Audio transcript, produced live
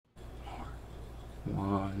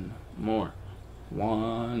One more.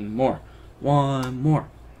 One more. One more.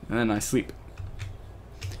 And then I sleep.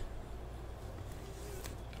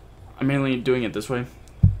 I'm mainly doing it this way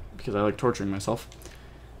because I like torturing myself.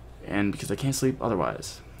 And because I can't sleep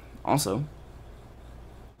otherwise. Also,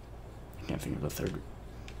 I can't think of a third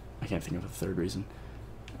reason.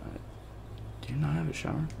 Do you not have a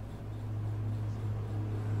shower?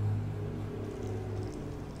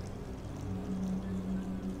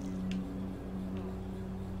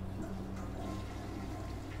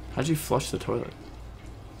 How'd you flush the toilet?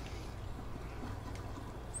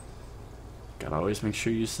 Gotta always make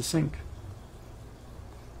sure you use the sink.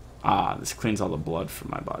 Ah, this cleans all the blood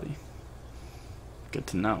from my body. Good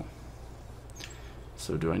to know.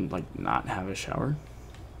 So do I, like, not have a shower?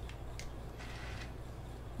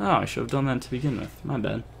 Oh, I should have done that to begin with. My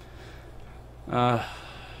bad. I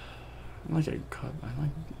like a cup. I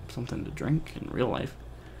like something to drink in real life.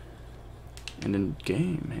 And in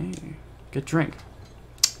game, hey. Get drink.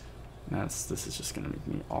 This is just gonna make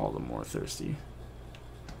me all the more thirsty.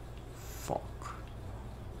 Fuck.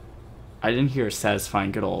 I didn't hear a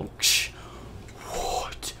satisfying good old ksh.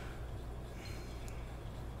 What?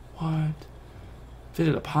 What?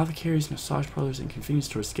 Fitted apothecaries, massage parlors, and convenience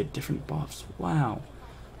stores to get different buffs. Wow.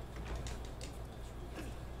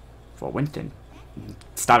 For Winston.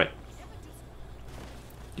 Stop it.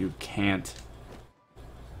 You can't.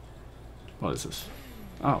 What is this?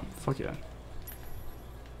 Oh, fuck yeah.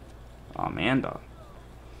 Amanda.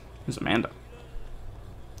 Who's Amanda?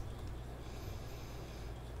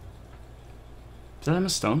 Is that Emma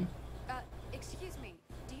Stone? Excuse me.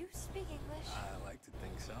 Do you speak English? I like to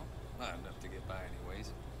think so. Not enough to get by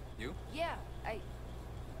anyways. You? Yeah,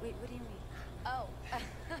 Wait, what do you mean? Oh.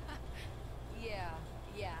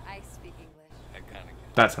 Yeah, I speak English. I kinda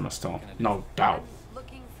get That's Emma Stone. No doubt. I'm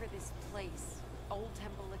looking for this place, Old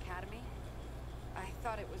Temple Academy. I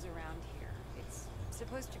thought it was around here. It's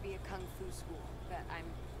supposed to be a kung fu school, but I'm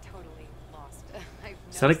totally lost.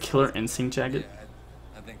 Is that a Killer Instinct jacket? Yeah,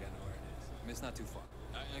 I think I know where it is. I mean, it's not too far.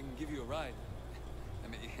 I can give you a ride. I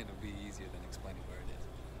mean, it'll be easier than explaining where it is.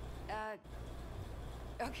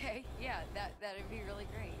 Okay, yeah, that'd be really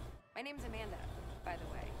great. My name's Amanda, by the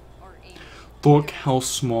way, or Amy. Look how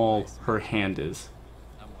small her hand is.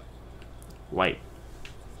 I'm White.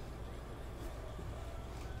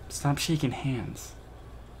 Stop shaking hands.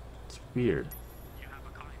 It's weird.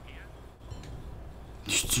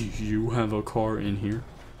 Do you have a car in here?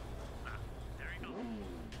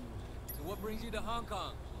 So what brings you to Hong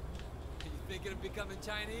Kong? Are you thinking of becoming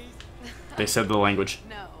Chinese? They said the language.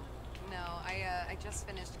 No, I just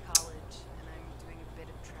finished college, and I'm doing a bit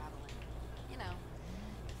of traveling. You know,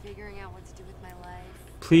 figuring out what to do with my life.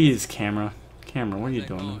 Please, camera. Camera, what are you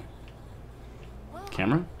doing? Well,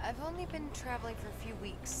 Camera? I've only been traveling for a few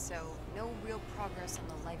weeks, so no real progress on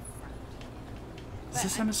the life front. Is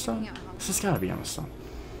this Emma Stone? This has gotta be Emma Stone.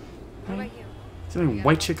 What Right? about you? Is there any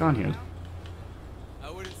white chick on here? I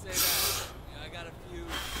wouldn't say that. I got a few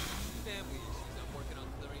family issues I'm working on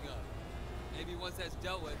clearing up. Maybe once that's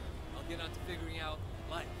dealt with, I'll get on to figuring out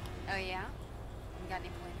life. Oh yeah? You got any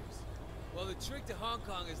pointers? Well, the trick to Hong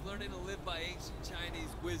Kong is learning to live by ancient Chinese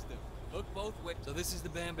wisdom. Look both ways. So this is the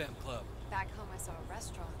Bam Bam Club. Back home I saw a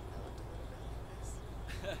restaurant that looked a little bit like this.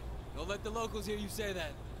 Don't let the locals hear you say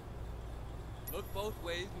that. Look both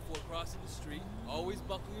ways before crossing the street. Always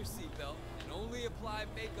buckle your seatbelt and only apply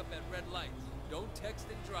makeup at red lights. Don't text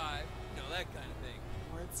and drive. You know, that kind of thing.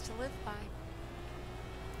 Words to live by.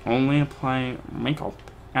 Only apply makeup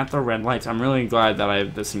at the red lights. I'm really glad that I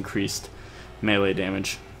have this increased melee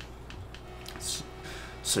damage.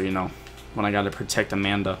 So you know, when I gotta protect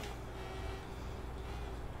Amanda.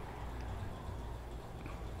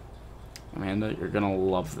 Amanda, you're gonna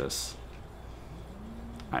love this.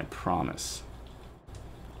 I promise.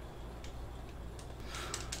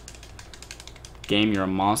 Game, you're a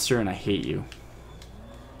monster and I hate you.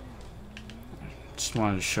 Just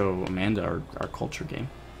wanted to show Amanda our culture game.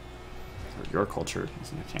 Or your culture.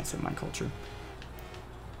 I can't say my culture.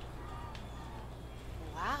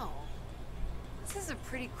 Wow. This is a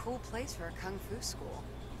pretty cool place for a kung fu school.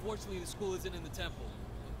 Unfortunately, the school isn't in the temple.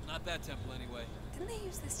 Not that temple, anyway. Didn't they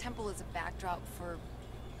use this temple as a backdrop for,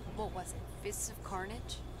 what was it, Fists of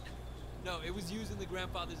Carnage? No, it was used in the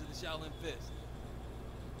grandfathers of the Shaolin Fist.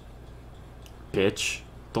 Bitch.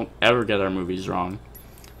 Don't ever get our movies wrong.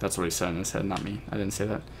 That's what he said in his head, not me. I didn't say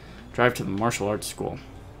that. Drive to the martial arts school.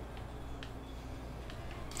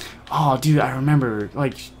 Oh, dude, I remember,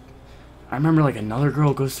 like, another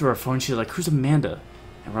girl goes through our phone. She's like, "Who's Amanda?"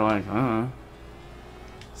 And we're like,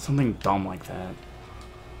 something dumb like that.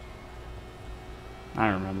 I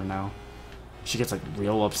remember now. She gets, like,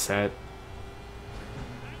 real upset.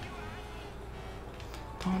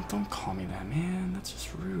 Don't call me that, man. That's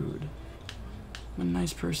just rude. I'm a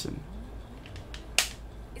nice person.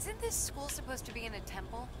 Isn't this school supposed to be in a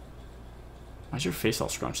temple? Why's your face all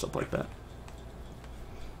scrunched up like that?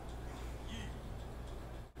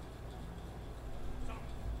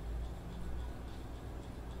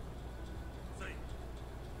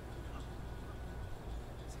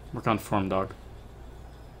 Work on form, dog.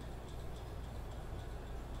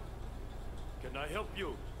 Can I help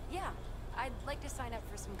you? Yeah, I'd like to sign up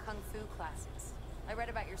for some kung fu classes. I read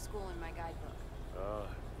about your school in my guidebook. Your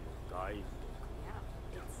guide.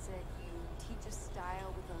 Yeah, it said you teach a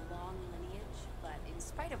style with a long lineage, but in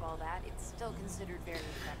spite of all that, it's still considered very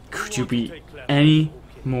effective. Could you be any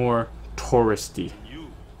more touristy? And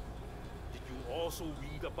you? Did you also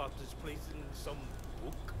read about this place in some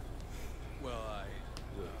book? Well,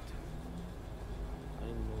 Wait. I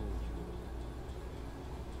know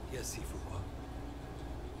you. yes, Sifuwa.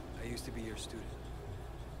 I used to be your student.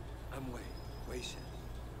 I'm Wei Shen.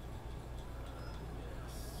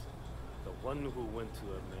 Yes. The one who went to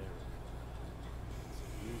America. So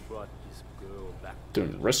you brought this girl back.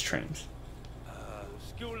 Doing wrist trains.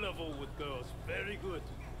 Skill level with girls, very good.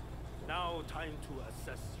 Now time to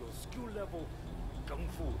assess your skill level kung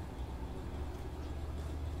fu.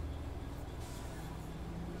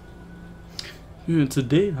 It's a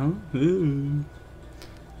date, huh? Ooh.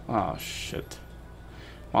 Oh shit.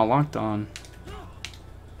 While locked on.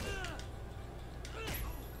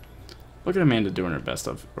 Look at Amanda doing her best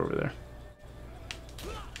up over there.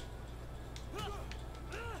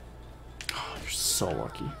 Oh, you're so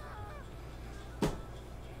lucky. I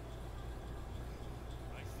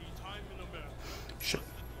see time in America. Shit.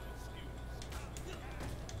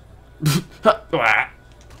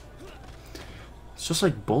 It's just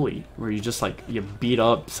like Bully, where you just like you beat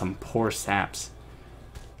up some poor saps.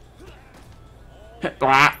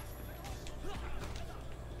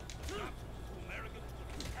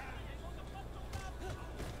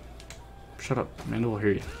 Shut up, Amanda will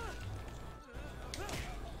hear you.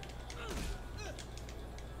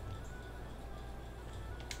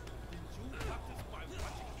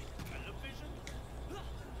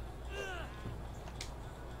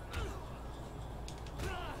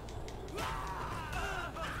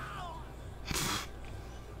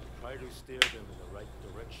 Try to steer them in the right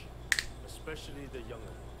direction, especially the younger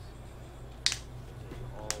ones. They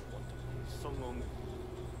all want to be Songong.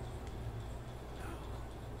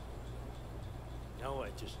 Now I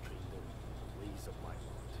just train them in the ways of my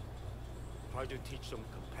art. Try to teach them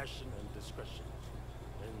compassion and discretion,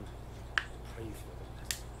 and pray for the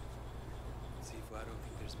best. Sifu, I don't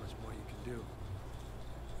think there's much more you can do.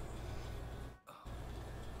 Oh,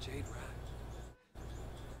 Jade Rat.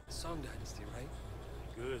 Song Dynasty, right?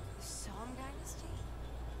 Good. Song Dynasty?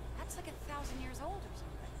 That's like 1,000 years old or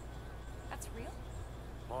something. That's real?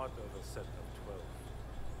 Part of a set of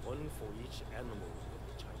 12. One for each animal of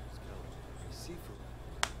the Chinese calendar. Sifu,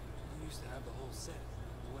 you used to have the whole set.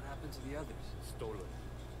 What happened to the others? Stolen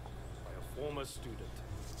by a former student,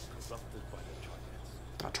 corrupted by the Triads.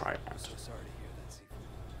 I'll try it. I'm so sorry to hear that, Sifu.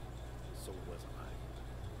 So was I.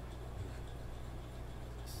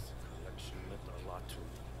 This collection meant a lot to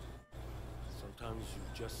me. Sometimes you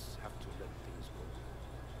just have to let things go.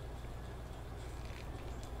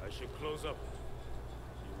 I should close up.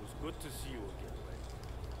 It was good to see you again, Ray.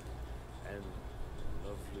 And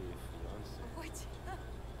lovely fiance. What?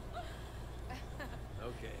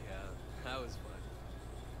 Okay, that was fun.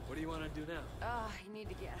 What do you want to do now? I need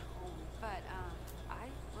to get home, but I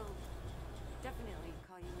will definitely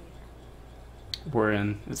call you later. We're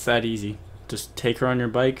in. It's that easy. Just take her on your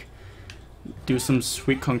bike, do some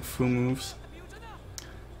sweet kung fu moves,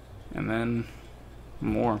 and then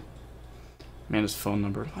more. Amanda's phone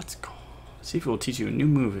number. Let's go. See if it will teach you a new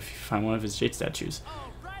move if you find one of his jade statues.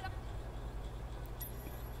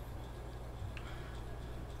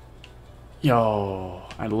 Yo,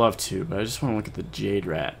 I'd love to, but I just want to look at the Jade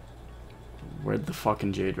Rat. Where'd the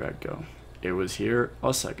fucking Jade Rat go? It was here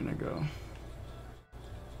a second ago.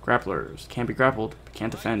 Grapplers. Can't be grappled, but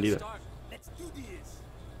can't defend either. Let's do this.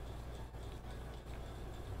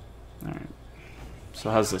 Alright. So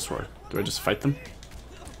how's this work? Do I just fight them?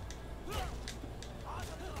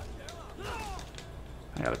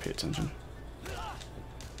 I gotta pay attention.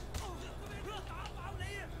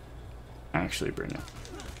 Actually bring it.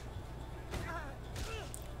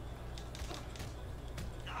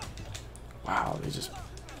 Wow, they just...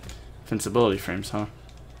 Invincibility frames, huh?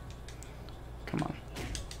 Come on.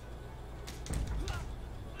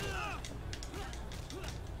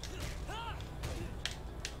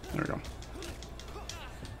 There we go.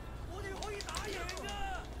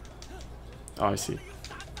 Oh, I see.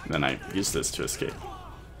 And then I use this to escape.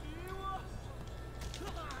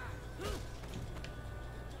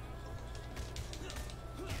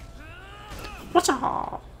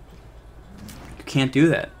 can't do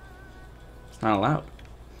that. It's not allowed.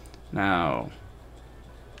 Now,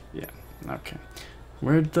 yeah, okay.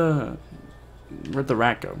 Where'd the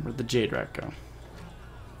rat go? Where'd the jade rat go?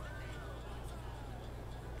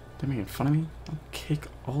 They're making fun of me? I'll kick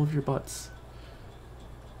all of your butts.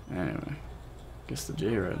 Anyway, guess the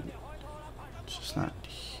jade rat is just not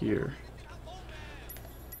here.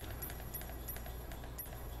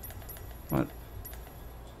 What?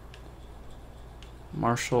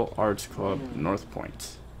 Martial Arts Club, North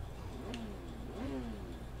Point.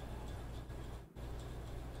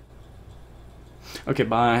 Okay,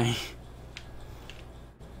 bye.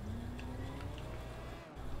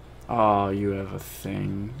 Oh, you have a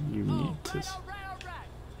thing. You need to.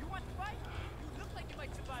 You want to fight? You look like you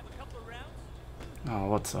might survive a couple of rounds. Oh,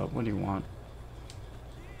 what's up? What do you want?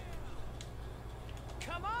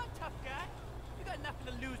 Come on, tough guy. You got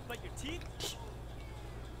nothing to lose but your teeth.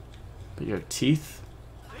 But your teeth?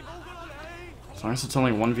 As long as it's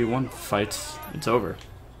only 1v1 fights, it's over.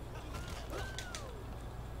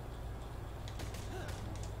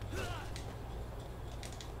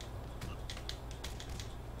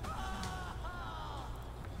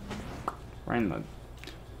 Right in the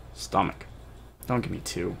stomach. Don't give me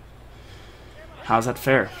 2. How's that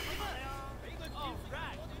fair? All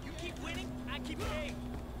right. You keep winning, I keep paying.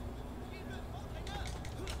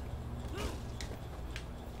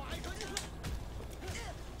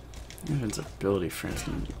 Invincibility, for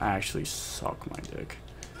instance, you actually suck my dick.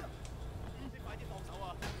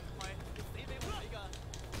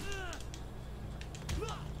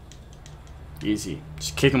 Easy.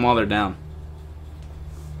 Just kick them while they're down.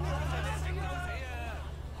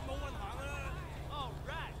 All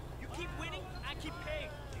right. You keep winning, I keep paying.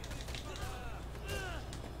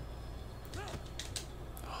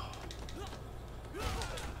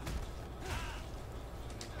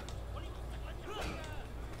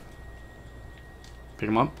 Pick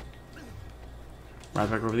him up. Right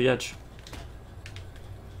back over the edge.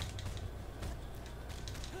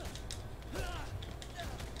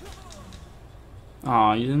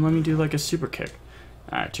 Aw, you didn't let me do like a super kick.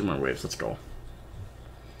 Alright, 2 more waves, let's go.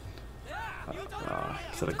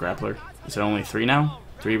 Is that a grappler? Is it only 3 now?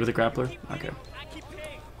 3 with a grappler? Okay.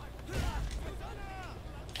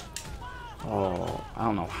 Oh, I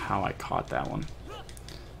don't know how I caught that one.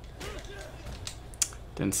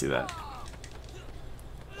 Didn't see that.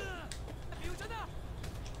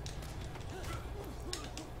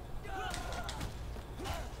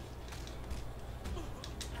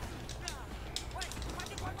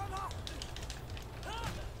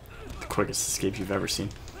 The quickest escape you've ever seen.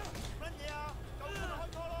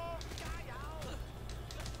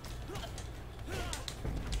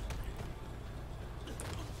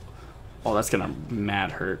 Oh, that's gonna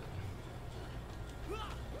mad hurt.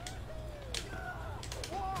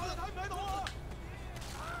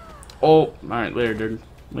 Oh, alright, later, dude.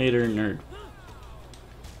 Later, nerd.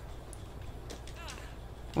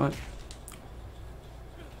 What?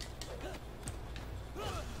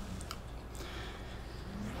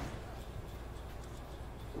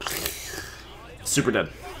 Super dead.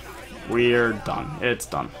 We're done. It's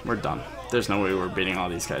done. We're done. There's no way we're beating all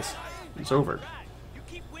these guys. It's over.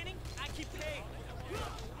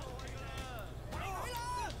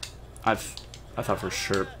 I thought for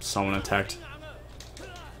sure someone attacked.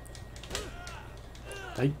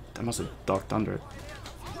 I must have ducked under it.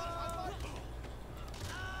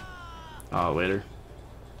 Oh, later.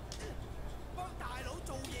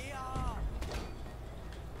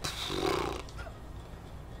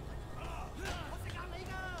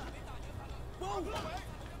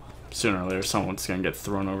 Sooner or later, someone's gonna get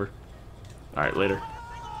thrown over. Alright, later.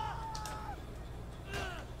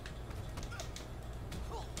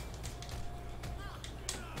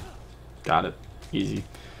 Got it. Easy.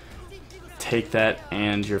 Take that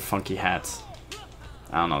and your funky hats.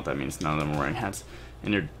 I don't know what that means. None of them are wearing hats.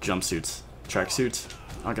 And your jumpsuits. Tracksuits.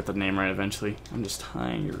 I'll get the name right eventually. I'm just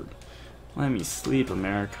tired. Let me sleep,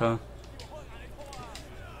 America.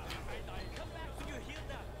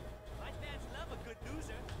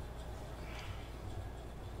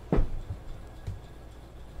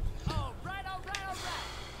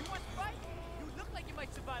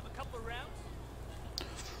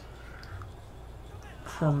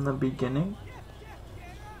 From the beginning.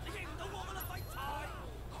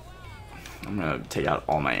 I'm gonna take out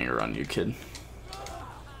all my anger on you, kid.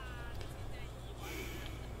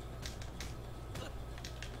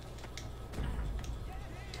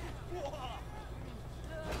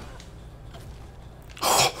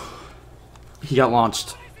 He got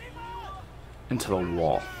launched into the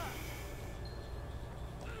wall.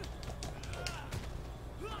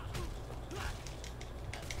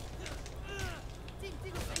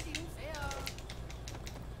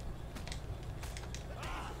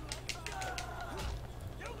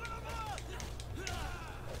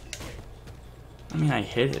 I mean, I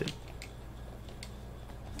hit it.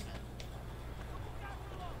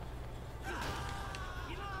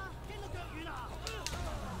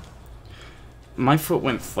 My foot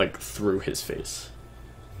went, like, through his face.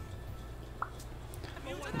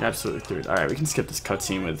 Like, absolutely through it. Alright, we can skip this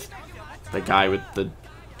cutscene with the guy with the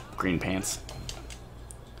green pants.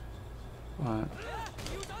 What?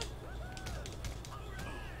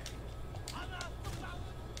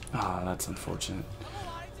 Ah, that's unfortunate.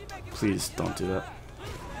 Please don't do that.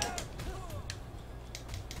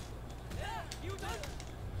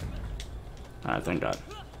 Alright, thank God.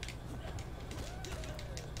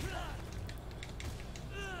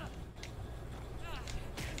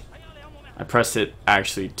 I pressed it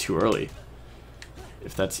actually too early,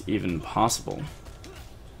 if that's even possible.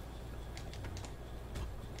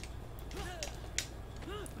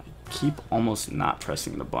 I keep almost not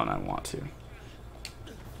pressing the button I want to.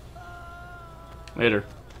 Later.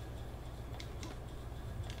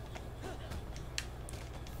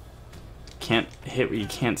 Can't hit what you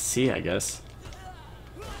can't see, I guess.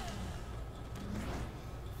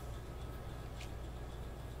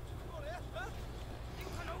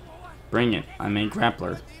 Bring it. I'm a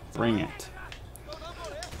grappler. Bring it.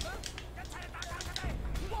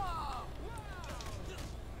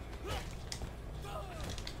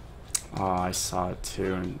 Oh, I saw it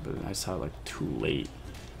too, but I saw it like too late.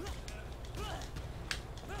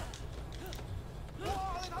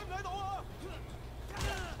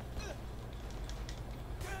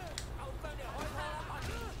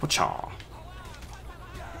 Wacha.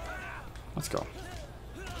 Let's go.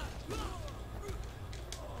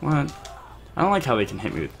 What? I don't like how they can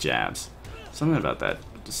hit me with jabs. Something about that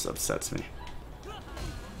just upsets me.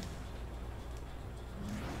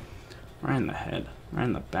 Right in the head. Right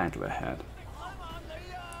in the back of the head.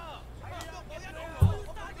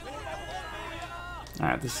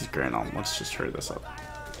 Alright, this is great. Let's just hurry this up.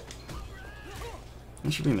 I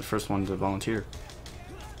should be the first one to volunteer.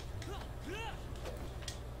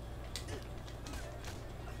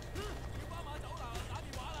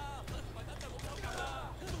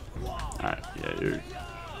 Alright, yeah, you're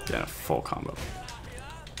getting a full combo.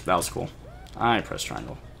 That was cool. I pressed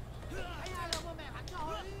triangle.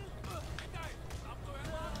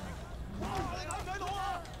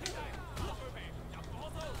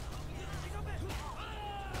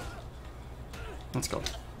 Let's go.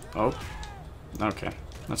 Oh. Okay.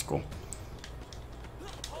 That's cool.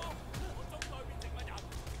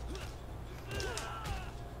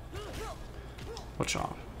 What's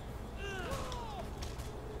on?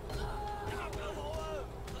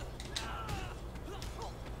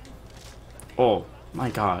 Oh my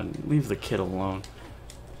God, leave the kid alone.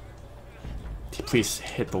 Please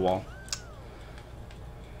hit the wall.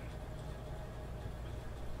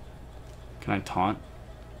 Can I taunt?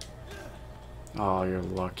 Oh, you're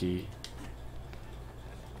lucky.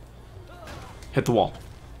 Hit the wall.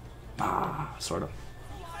 Ah, sort of.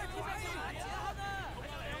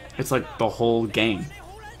 It's like the whole game.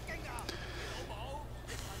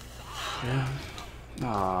 Yeah.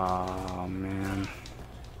 Oh, man.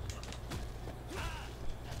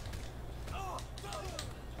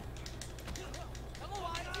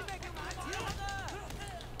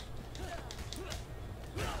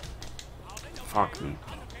 Fuck me.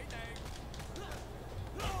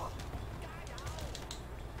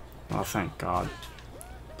 Oh, thank God.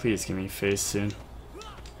 Please give me face soon.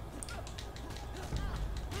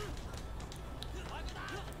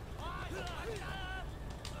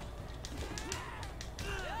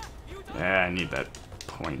 Yeah, I need that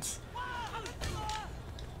points.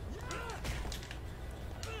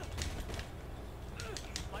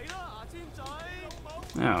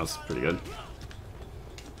 Yeah, that was pretty good.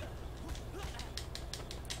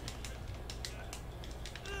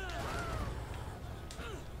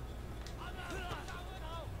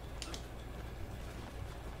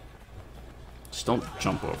 Just don't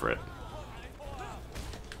jump over it.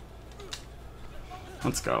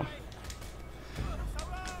 Let's go.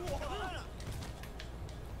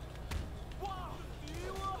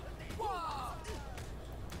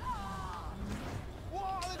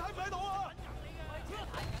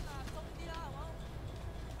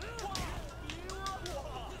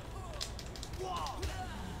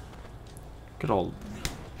 Good old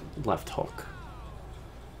left hook.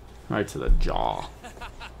 Right to the jaw.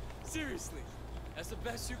 Seriously, that's the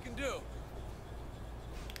best you can do.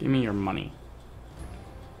 Give me your money.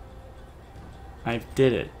 I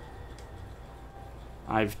did it.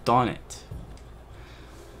 I've done it.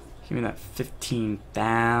 Give me that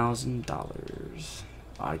 $15,000.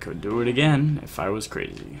 I could do it again if I was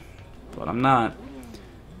crazy, but I'm not.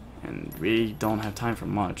 And we don't have time for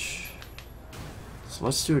much. So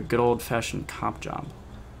let's do a good old-fashioned cop job.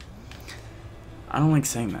 I don't like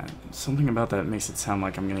saying that. Something about that makes it sound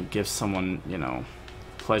like I'm gonna give someone, you know,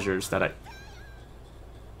 pleasures that I...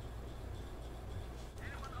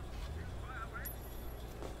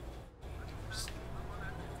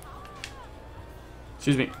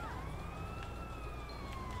 Excuse me.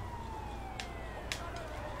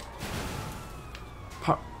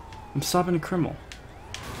 I'm stopping a criminal.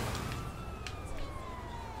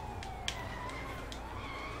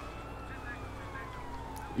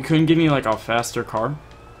 You couldn't give me like a faster car?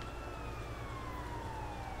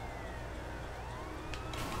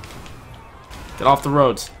 Get off the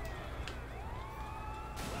roads.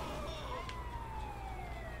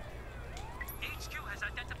 HQ has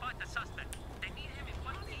identified the suspect. They need him in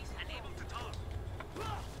one piece and able to talk.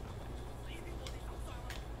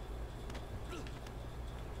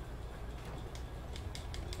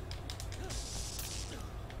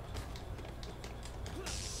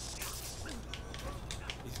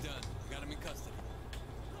 He's done. Got him in custody.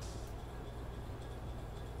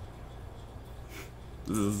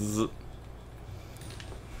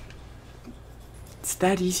 It's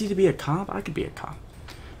that easy to be a cop? I could be a cop.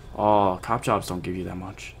 Oh, cop jobs don't give you that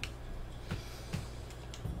much.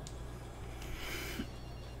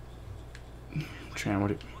 Tran, what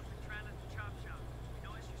do you...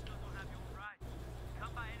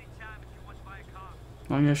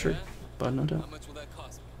 Oh yeah, sure. Yeah? But no How doubt. much will that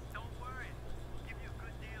cost me? Don't worry. We'll give you a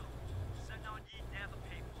good deal. Send on ye never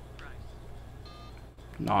pay full price.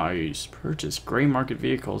 Nice. Purchase gray market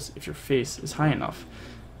vehicles if your face is high enough.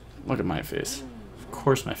 Look at my face. Of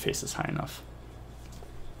course my face is high enough.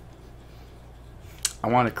 I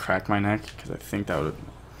want to crack my neck because I think that would...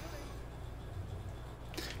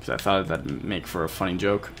 Because I thought that'd make for a funny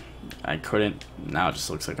joke. I couldn't. Now it just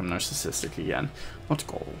looks like I'm narcissistic again. Let's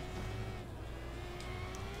go.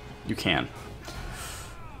 You can.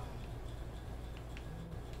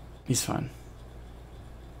 He's fine.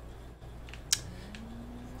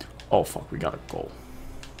 Oh fuck, we got a goal.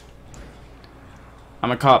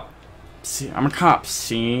 I'm a cop. See, I'm a cop.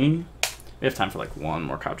 See? We have time for like one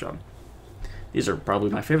more cop job. These are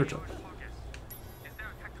probably my favorite job. Is there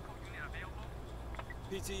a tactical unit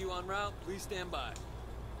available? PTU en route. Please stand by.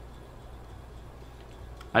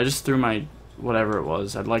 I just threw my whatever it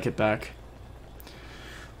was. I'd like it back.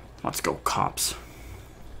 Let's go, cops.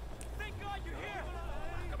 Thank God you're here.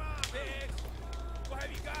 Come on, Biggs. What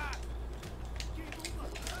have you got?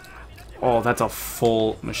 Oh, that's a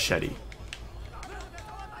full machete.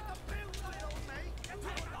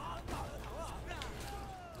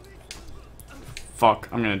 Fuck,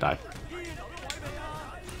 I'm gonna die.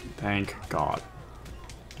 Thank God.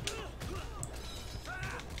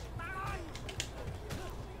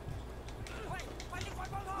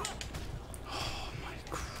 Oh my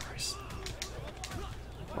Christ.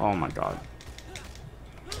 Oh my God.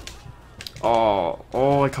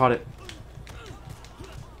 Oh, I caught it.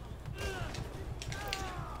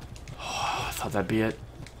 Oh, I thought that'd be it.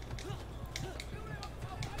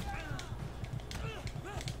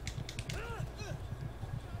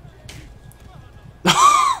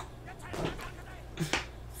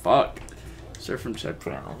 Fuck. Surf from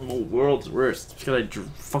checkpoint. I'm the world's worst. Because I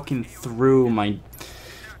fucking threw my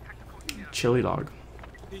chili dog.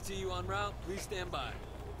 PTU en route. Please stand by.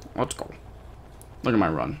 Let's go. Look at my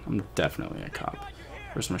run. I'm definitely a cop.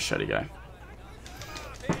 Where's my machete guy?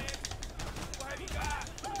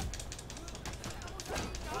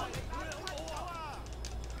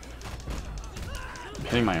 I'm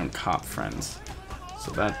hitting my own cop friends. So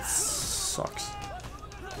that sucks.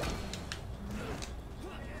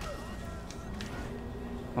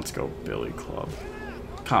 Let's go, Billy Club.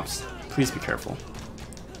 Cops, please be careful.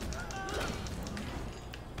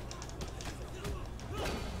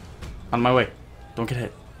 On my way. Don't get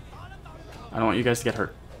hit. I don't want you guys to get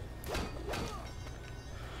hurt.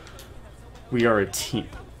 We are a team.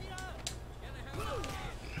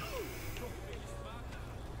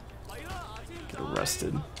 Get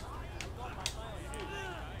arrested.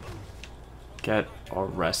 Get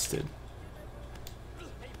arrested.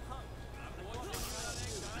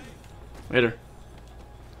 Later.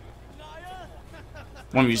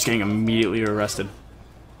 One of you is getting immediately arrested.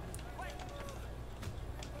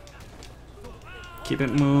 Keep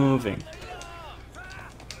it moving.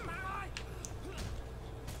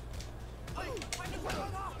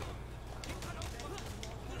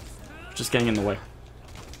 Just getting in the way.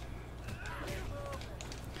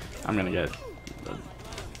 I'm gonna get...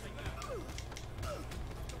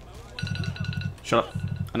 Shut up.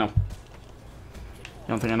 I know. You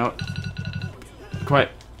don't think I know it? Be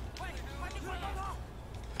quiet.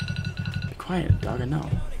 Be quiet, dog, I know.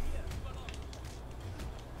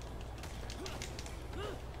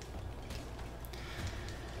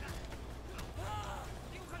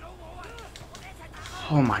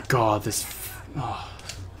 Oh my god, this... Oh,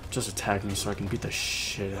 just attack me so I can beat the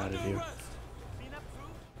shit out of you.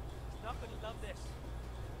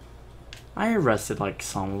 I arrested like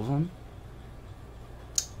some of them.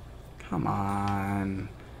 Come on.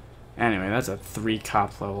 Anyway, that's a 3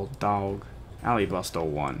 cop level dog. Alley Busto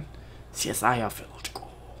 1. CSI outfit looks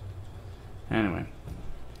cool. Anyway,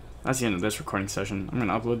 that's the end of this recording session. I'm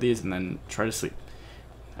gonna upload these and then try to sleep.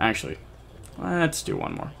 Actually, let's do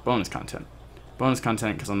one more. Bonus content. Bonus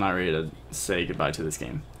content because I'm not ready to say goodbye to this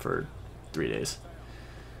game for 3 days.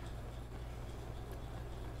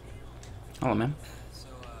 Hello, man. So,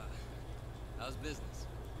 how's business?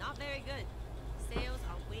 Not very good. Sales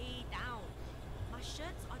are way down. My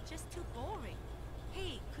shirts are just too boring.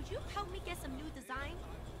 Hey, could you help me get some new design?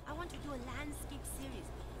 I want to do a landscape series.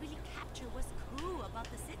 Really capture what's cool about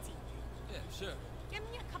the city. Yeah, sure. Give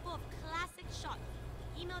me a couple of classic shots.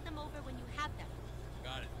 Email them over when you have them.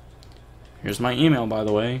 Got it. Here's my email, by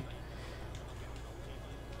the way.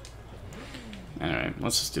 Anyway,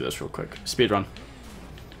 let's just do this real quick. Speedrun.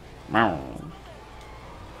 Meow.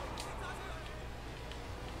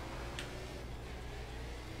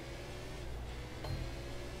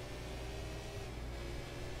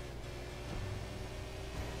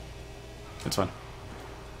 It's fine.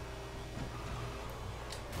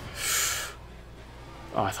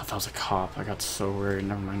 Oh, I thought that was a cop. I got so worried.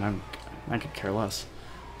 Never mind. I could care less.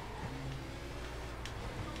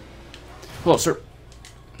 Hello, sir.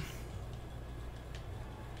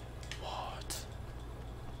 What?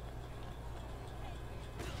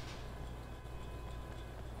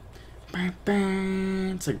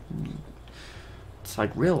 It's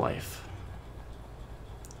like real life.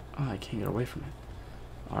 Oh, I can't get away from it.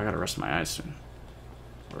 Oh, I gotta rest my eyes soon.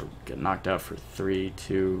 Or get knocked out for 3,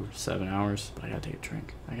 2, 7 hours. But I gotta take a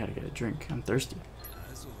drink. I gotta get a drink. I'm thirsty.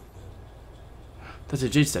 That's all good. That's a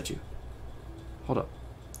jade statue. Hold up.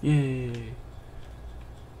 Yay.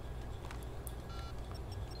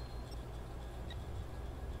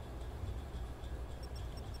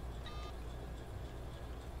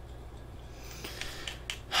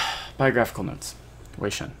 Biographical notes. Wei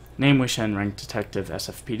Shen. Name Wei Shen, rank detective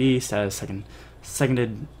SFPD, status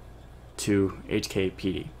seconded to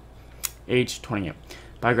HKPD. Age 28.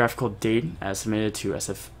 Biographical date as submitted to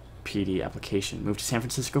SFPD application. Moved to San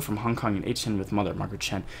Francisco from Hong Kong in age 10 with mother Margaret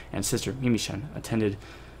Shen and sister Mimi Shen. Attended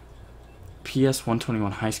PS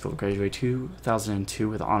 121 High School. Graduated 2002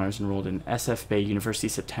 with honors. Enrolled in SF Bay University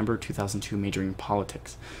September 2002, majoring in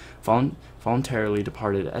politics. Voluntarily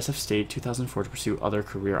departed SF State 2004 to pursue other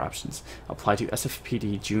career options. Applied to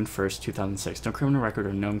SFPD June 1st, 2006. No criminal record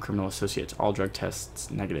or known criminal associates. All drug tests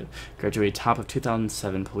negative. Graduated top of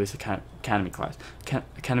 2007 Police Academy class.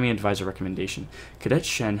 Academy Advisor recommendation. Cadet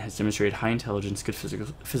Shen has demonstrated high intelligence, good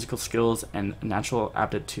physical skills, and natural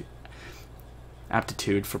aptitude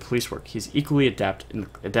for police work. He is equally adept in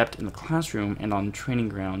the classroom and on training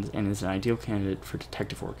grounds and is an ideal candidate for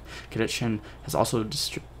detective work. Cadet Shen has also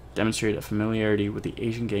demonstrated a familiarity with the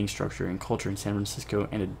Asian gang structure and culture in San Francisco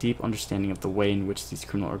and a deep understanding of the way in which these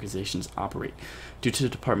criminal organizations operate. Due to the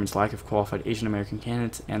department's lack of qualified Asian American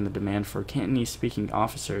candidates and the demand for Cantonese-speaking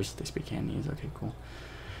officers, they speak Cantonese, okay, cool.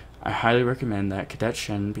 I highly recommend that Cadet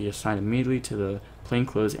Shen be assigned immediately to the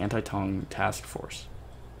Plainclothes Anti-Tong Task Force.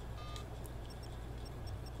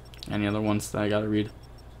 Any other ones that I gotta read?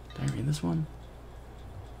 Did I read this one?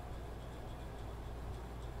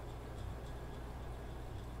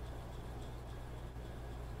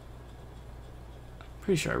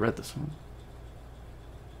 Pretty sure I read this one.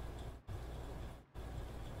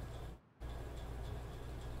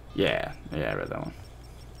 Yeah, I read that one.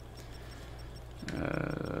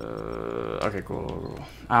 Okay, cool.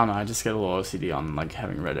 I don't know, I just get a little OCD on like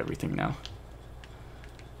having read everything now.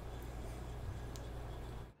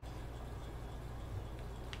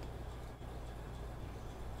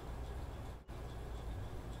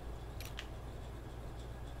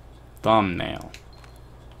 Thumbnail.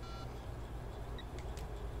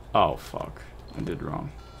 Oh, fuck. I did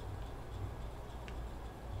wrong.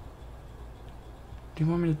 Do you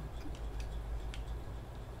want me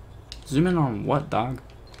to zoom in on what, dog?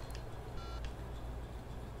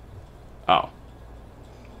 Oh.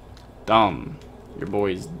 Dumb. Your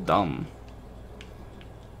boy's dumb.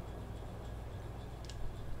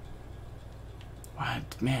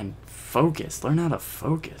 What? Man, focus. Learn how to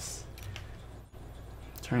focus.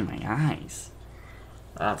 Turning my eyes.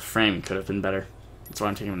 Ah, the frame could have been better. That's why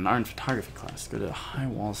I'm taking an art and photography class. Go to the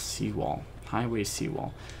highway seawall.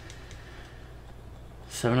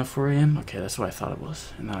 7:04 a.m. Okay, that's what I thought it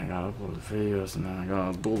was. And then I gotta upload the videos, and then I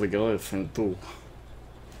gotta do the other thing too.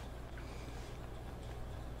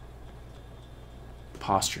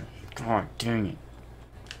 Posture. God dang it.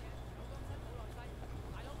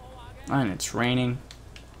 And it's raining.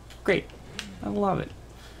 Great. I love it.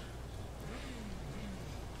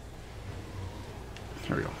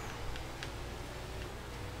 Here we go.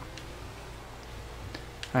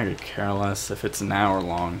 I could care less if it's an hour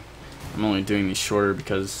long. I'm only doing these shorter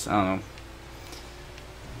because, I don't know,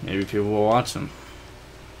 maybe people will watch them.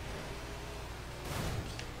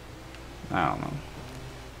 I don't know.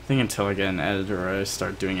 I think until I get an editor, I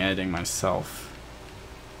start doing editing myself.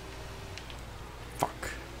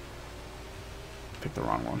 Fuck. Picked the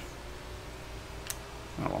wrong one.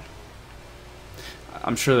 Oh well.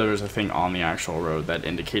 I'm sure there was a thing on the actual road that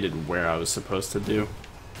indicated where I was supposed to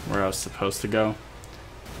go.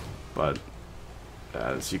 But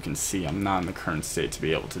as you can see, I'm not in the current state to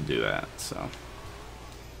be able to do that, so.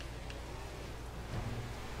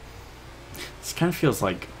 This kind of feels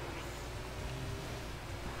like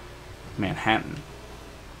Manhattan.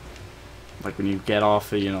 Like when you get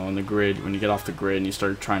off, you know, on the grid, when you get off the grid and you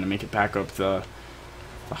start trying to make it back up the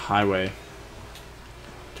highway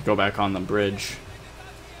to go back on the bridge.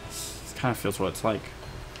 It kind of feels what it's like.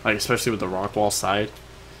 Like, especially with the rock wall side.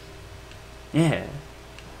 Yeah.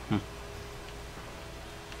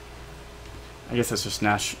 I guess that's just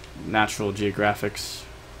natural geographics,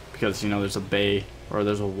 because, you know, there's a bay, or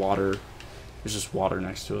there's just water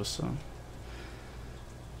next to us, so.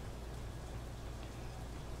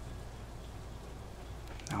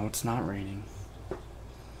 Now it's not raining.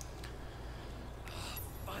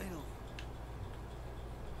 Finally.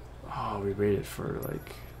 Oh, we waited for,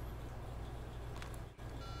 like...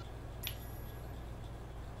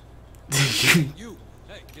 You!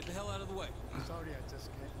 Hey, get the hell out of the way. Sorry, I just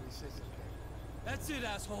can't resist it. That's it,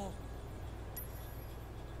 asshole.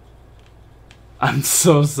 I'm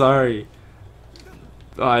so sorry.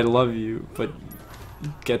 Oh, I love you, but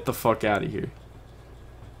get the fuck out of here.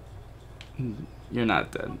 You're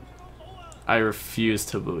not dead. I refuse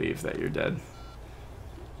to believe that you're dead.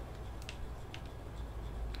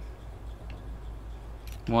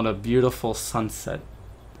 What a beautiful sunset.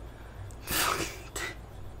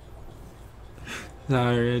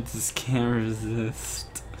 Sorry, I just can't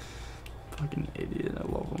resist. Fucking idiot, I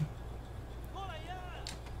love him.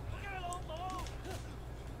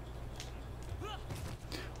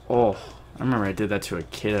 Oh, I remember I did that to a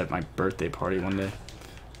kid at my birthday party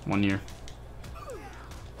one year.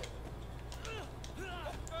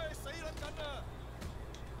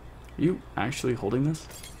 Are you actually holding this?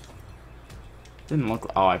 Didn't look.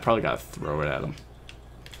 Oh, I probably gotta throw it at him.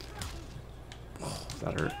 Oh,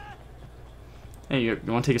 that hurt. Hey, you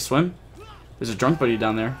want to take a swim? There's a drunk buddy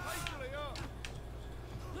down there.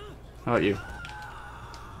 How about you?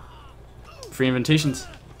 Free invitations.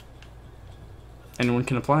 Anyone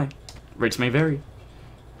can apply. Rates may vary.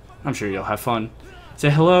 I'm sure you'll have fun. Say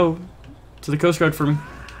hello to the Coast Guard for me.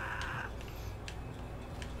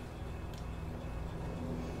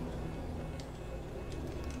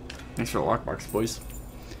 Thanks for the lockbox, boys.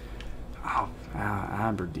 Oh,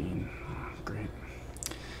 Aberdeen. Great.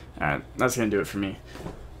 Alright, that's gonna do it for me.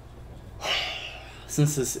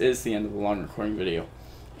 Since this is the end of the long recording video,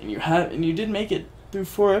 and you did make it through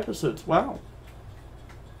 4 episodes. Wow.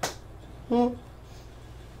 Well,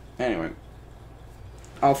 anyway,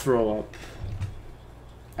 I'll throw up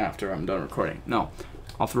after I'm done recording. No,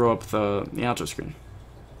 I'll throw up the outro screen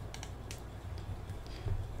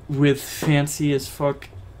with fancy as fuck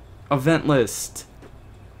event list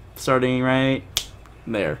starting right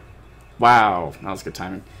there. Wow, that was good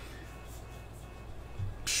timing.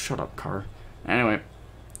 Shut up, car. Anyway,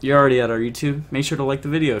 you're already at our YouTube. Make sure to like the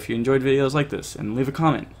video if you enjoyed videos like this, and leave a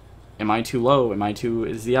comment. Am I too low?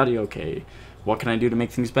 Is the audio okay? What can I do to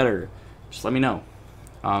make things better? Just let me know.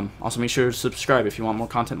 Also make sure to subscribe if you want more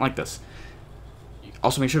content like this.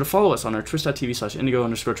 Also make sure to follow us on our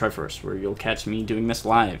twitch.tv/indigo_tryfirst, where you'll catch me doing this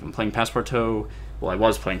live. I'm playing Passepartout. Well, I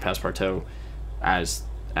was playing Passepartout as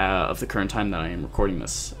of the current time that I am recording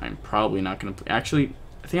this. I'm probably not going to... Actually,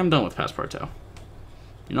 I think I'm done with Passepartout.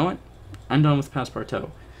 You know what? I'm done with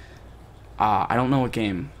Passepartout. I don't know what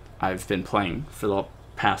game I've been playing for the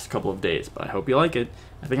past couple of days, but I hope you like it.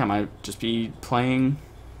 I think I might just be playing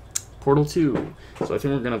Portal 2. So I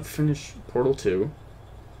think we're going to finish Portal 2.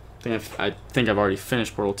 I think I've already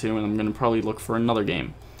finished Portal 2, and I'm going to probably look for another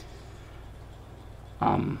game.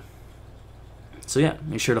 So yeah,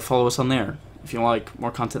 make sure to follow us on there if you like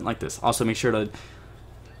more content like this. Also make sure to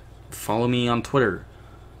follow me on Twitter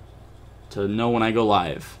to know when I go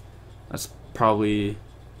live. That's probably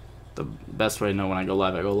the best way to know when I go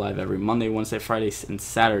live. I go live every Monday, Wednesday, Friday, and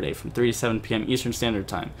Saturday from 3 to 7 p.m. Eastern Standard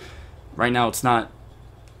Time. Right now it's not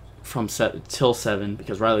from till 7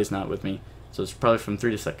 because Riley's not with me, so it's probably from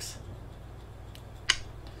 3 to 6.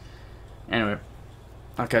 Anyway,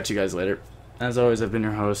 I'll catch you guys later. As always, I've been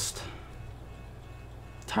your host,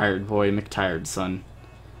 Tired Boy McTired Son.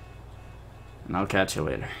 And I'll catch you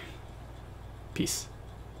later. Peace.